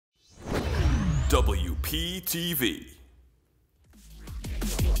WPTV.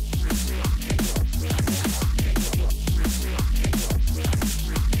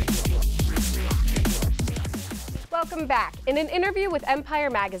 Welcome back. In an interview with Empire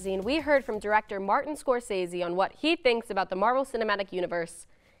Magazine, we heard from director Martin Scorsese on what he thinks about the Marvel Cinematic Universe,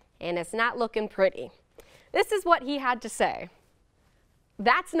 and it's not looking pretty. This is what he had to say.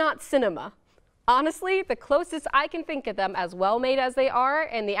 That's not cinema. Honestly, the closest I can think of them, as well made as they are,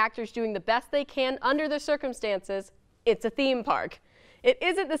 and the actors doing the best they can under the circumstances, it's a theme park. It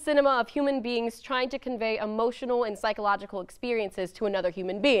isn't the cinema of human beings trying to convey emotional and psychological experiences to another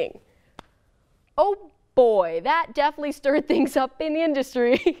human being. Oh boy, that definitely stirred things up in the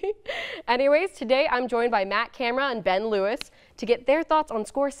industry. Anyways, today I'm joined by Matt Camera and Ben Lewis to get their thoughts on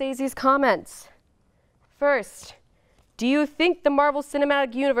Scorsese's comments. First, do you think the Marvel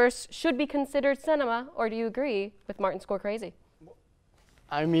Cinematic Universe should be considered cinema, or do you agree with Martin Scorsese?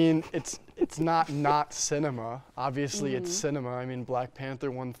 I mean, it's not cinema. Obviously, it's cinema. I mean, Black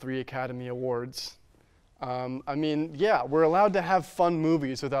Panther won 3 Academy Awards. I mean, yeah, we're allowed to have fun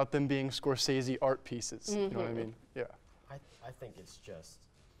movies without them being Scorsese art pieces. You know what I mean? Yeah. I think it's just,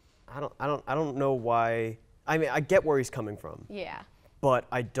 I don't know why. I mean, I get where he's coming from. Yeah. But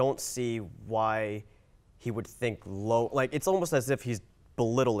I don't see why he would think low. Like, it's almost as if he's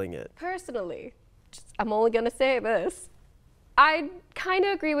belittling it. Personally, I'm only gonna say this. I kind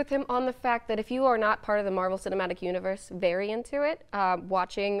of agree with him on the fact that if you are not part of the Marvel Cinematic Universe, very into it,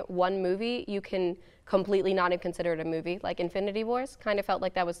 watching one movie, you can completely not even consider it a movie. Like Infinity Wars, kind of felt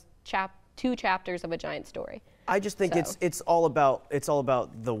like that was 2 chapters of a giant story. I just think it's all about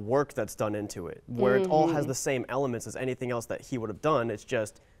the work that's done into it, where it all has the same elements as anything else that he would have done. It's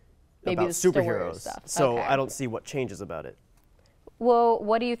just maybe about the story superheroes. Stuff. So okay. I don't see what changes about it. Well,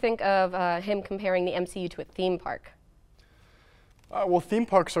 what do you think of him comparing the MCU to a theme park? Well, theme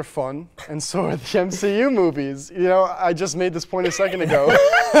parks are fun, and so are the MCU movies. You know, I just made this point a second ago.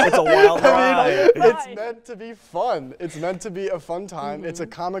 It's a wild ride. It's meant to be fun. It's meant to be a fun time. It's a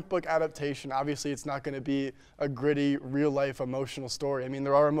comic book adaptation. Obviously, it's not going to be a gritty, real-life, emotional story. I mean,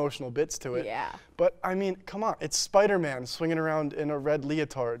 there are emotional bits to it. Yeah. But, I mean, come on. It's Spider-Man swinging around in a red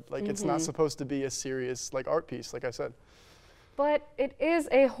leotard. Like, it's not supposed to be a serious, like, art piece, like I said. But it is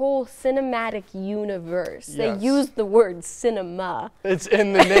a whole cinematic universe. Yes. They use the word cinema. It's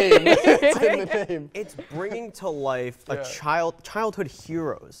in the name. It's in the name. It's bringing to life a childhood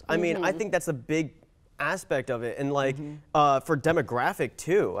heroes. I mean, I think that's a big aspect of it, and like for demographic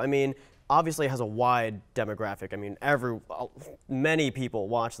too. I mean, obviously it has a wide demographic. I mean, many people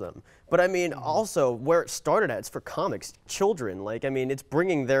watch them. But I mean, also where it started at, it's for comics, children. Like, I mean, it's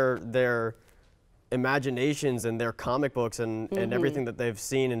bringing their imaginations and their comic books and everything that they've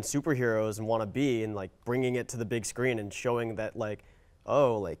seen in superheroes and want to be, and like bringing it to the big screen and showing that, like,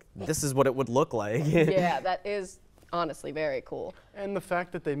 oh, like this is what it would look like. Yeah, that is honestly very cool. And the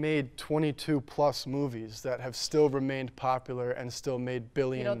fact that they made 22+ movies that have still remained popular and still made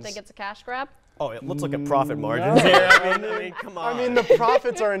billions. You don't think it's a cash grab? Oh, it looks like a profit margin here. I mean, come on. I mean, the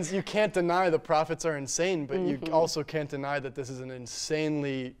profits are, you can't deny the profits are insane, but you also can't deny that this is an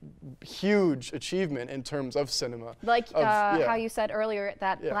insanely huge achievement in terms of cinema. Like how you said earlier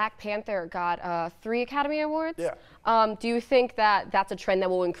that Black Panther got 3 Academy Awards. Yeah. Do you think that that's a trend that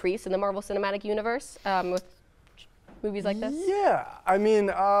will increase in the Marvel Cinematic Universe with movies like this? Yeah. I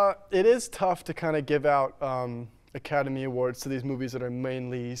mean, it is tough to kind of give out Academy Awards to these movies that are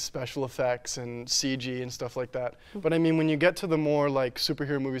mainly special effects and CG and stuff like that. But I mean, when you get to the more like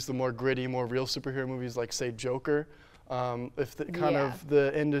superhero movies, the more gritty, more real superhero movies, like say Joker, if the kind of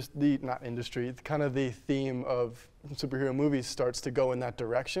kind of the theme of superhero movies starts to go in that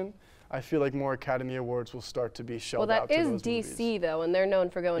direction, I feel like more Academy Awards will start to be shelled out to those movies. Well, that is DC though, and they're known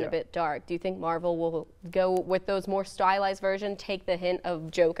for going a bit dark. Do you think Marvel will go with those more stylized versions, take the hint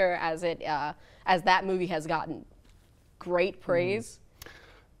of Joker as it as that movie has gotten great praise?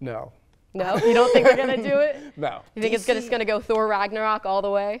 No. No? You don't think they're going to do it? No. You think it's just going to go Thor Ragnarok all the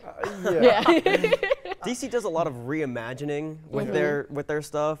way? Yeah. DC does a lot of reimagining with their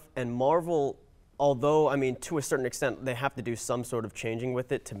stuff, and Marvel, although, I mean, to a certain extent, they have to do some sort of changing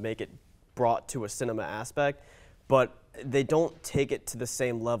with it to make it brought to a cinema aspect, but they don't take it to the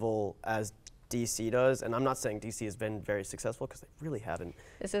same level as DC does, and I'm not saying DC has been very successful, because they really haven't.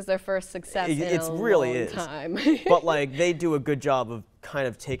 This is their first success in a really long time. But like, they do a good job of kind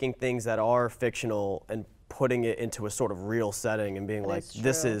of taking things that are fictional and putting it into a sort of real setting and being like,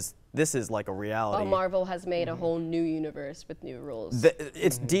 this is This is like a reality. Well, Marvel has made a whole new universe with new rules.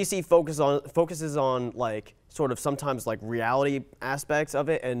 It's DC focuses on like sort of sometimes like reality aspects of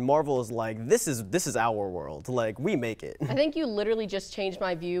it, and Marvel is like, this is our world. Like, we make it. I think you literally just changed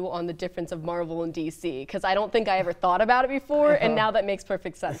my view on the difference of Marvel and DC, because I don't think I ever thought about it before, and now that makes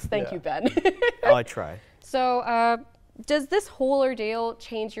perfect sense. Thank you, Ben. Oh, I try. So, does this whole ordeal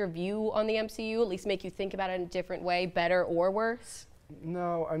change your view on the MCU, at least make you think about it in a different way, better or worse?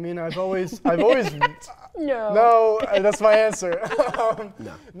 No, I mean, I've always No. that's my answer.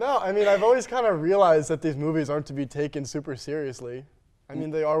 No. No, I mean, I've always kind of realized that these movies aren't to be taken super seriously. I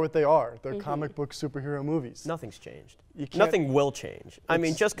mean, they are what they are. They're comic book superhero movies. Nothing's changed. Nothing will change. I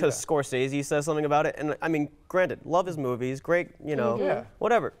mean, just because Scorsese says something about it, and I mean, granted, love his movies, great, you know,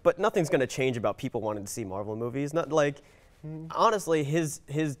 whatever. But nothing's gonna change about people wanting to see Marvel movies. Not like, honestly, his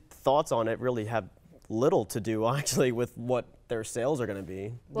thoughts on it really have little to do actually with what their sales are going to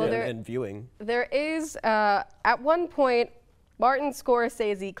be and viewing. There is, at one point, Martin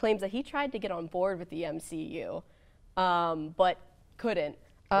Scorsese claims that he tried to get on board with the MCU, but couldn't.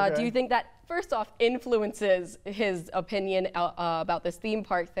 Do you think that, first off, influences his opinion about this theme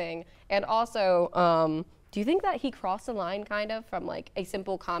park thing? And also, do you think that he crossed the line kind of from like a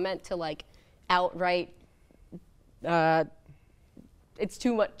simple comment to like outright, it's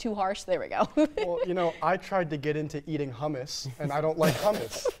too harsh? There we go. Well, you know, I tried to get into eating hummus, and I don't like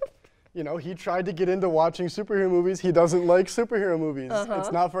hummus. You know, he tried to get into watching superhero movies. He doesn't like superhero movies.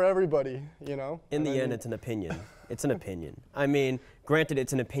 It's not for everybody, you know? In the end, it's an opinion. It's an opinion. I mean, granted,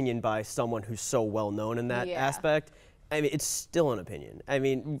 it's an opinion by someone who's so well known in that aspect. I mean, it's still an opinion. I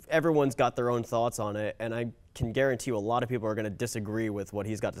mean, everyone's got their own thoughts on it, and I can guarantee you a lot of people are going to disagree with what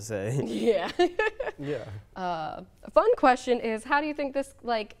he's got to say. Yeah. A fun question is, how do you think this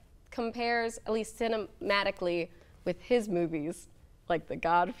like compares, at least cinematically, with his movies, like The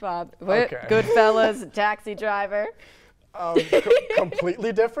Godfather, Goodfellas, Taxi Driver?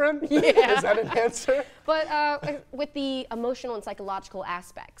 Completely different? Yeah. Is that an answer? But with the emotional and psychological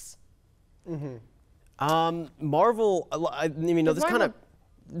aspects. Marvel, I mean, no, this kind of,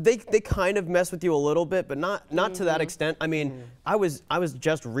 they kind of mess with you a little bit, but not to that extent. I mean, I was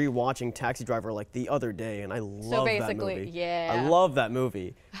just rewatching Taxi Driver like the other day, and I love that movie. I love that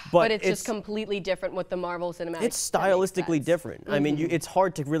movie. But it's just completely different with the Marvel Cinematic. It's stylistically different. I mean, it's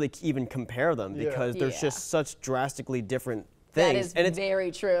hard to really even compare them because there's just such drastically different things. That is and it's very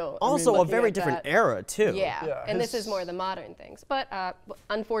true. Also a very different era, too. Yeah, and this is more the modern things. But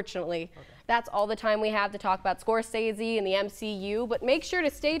unfortunately, that's all the time we have to talk about Scorsese and the MCU. But make sure to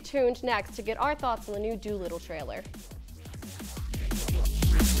stay tuned next to get our thoughts on the new Doolittle trailer.